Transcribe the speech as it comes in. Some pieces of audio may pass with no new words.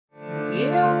You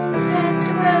don't have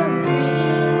to worry,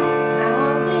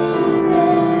 I'll be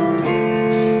there.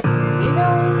 You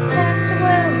don't have to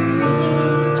worry,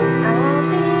 I'll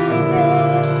be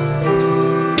there.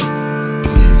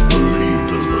 Please believe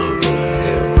the love that I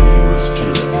have for you is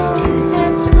just as deep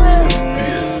as the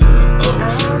abyss in the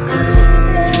ocean, girl.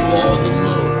 You are the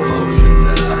love potion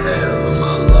that I have in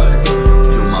my life.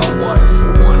 You're my wife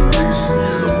for one reason,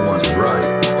 you're the one right.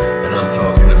 And I'm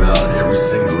talking about every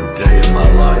single day of my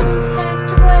life.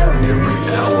 Every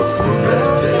hour through that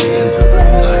day into the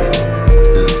night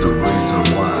is the reason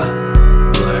why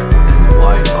black and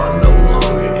white are no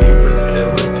longer even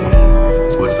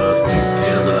evident. With us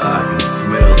together, I can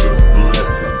smell the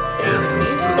blessed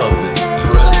essence of its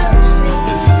presence.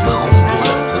 It's its own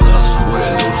blessing, I swear,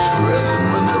 no stressing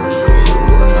whenever you're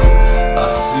around.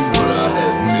 I see what I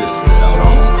had missed out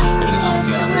on, and I've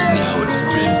got it now, it's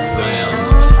been found.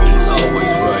 It's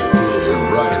always right there,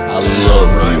 right? I love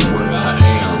right where I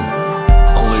am.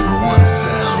 Only one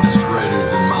sound is greater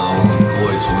than my own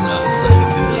voice when I say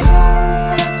this.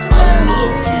 I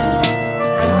love you,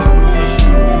 and it will be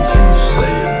you when you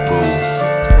say it, boo.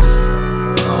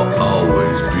 I'll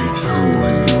always be true to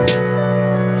you,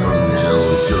 from now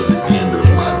until the end of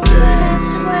my days,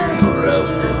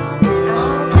 forever. I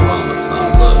promise I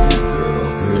love you, girl.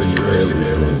 Girl, you're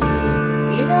everything.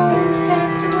 You don't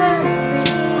have to worry,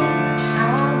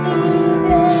 I'll be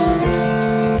there.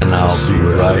 And I'll be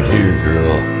right here,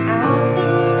 girl.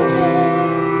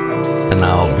 And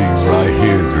I'll be right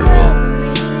here, girl.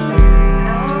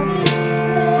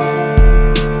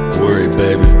 Worry,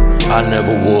 baby, I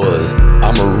never was.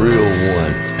 I'm a real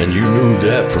one, and you knew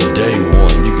that from day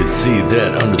one. You could see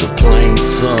that under the plain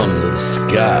sun of the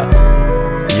sky.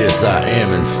 Yes, I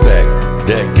am, in fact,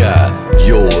 that guy,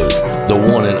 yours, the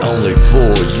one and only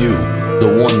for you. The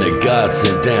one that God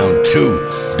sent down to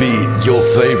be your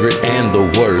favorite and the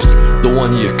worst. The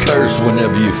one you curse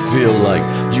whenever you feel like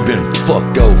you've been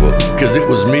fucked over. Cause it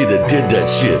was me that did that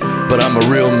shit. But I'm a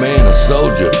real man, a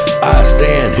soldier. I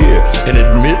stand here and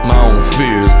admit my own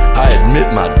fears. I admit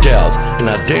my doubts. And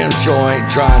I damn sure ain't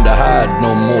trying to hide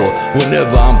no more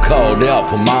whenever I'm called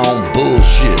out for my own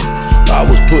bullshit. I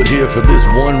was put here for this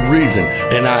one reason,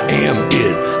 and I am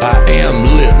it. I am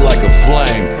lit like a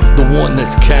flame. The one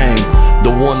that's came,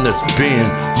 the one that's been.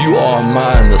 You are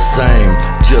mine the same,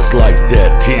 just like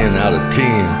that, 10 out of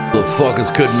 10. The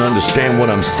fuckers couldn't understand what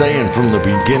I'm saying from the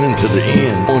beginning to the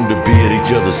end. Wanted to be at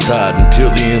each other's side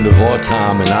until the end of our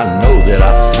time, and I know that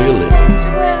I feel it.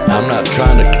 I'm not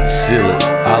trying to conceal it.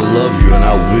 I love you and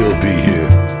I will be here.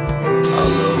 I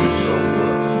love you so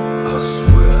much, I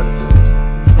swear I do.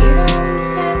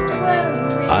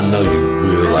 I know you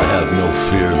will, I have no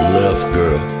fear left,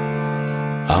 girl.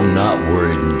 I'm not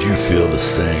worried and you feel the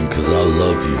same, cause I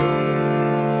love you.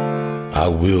 I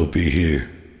will be here.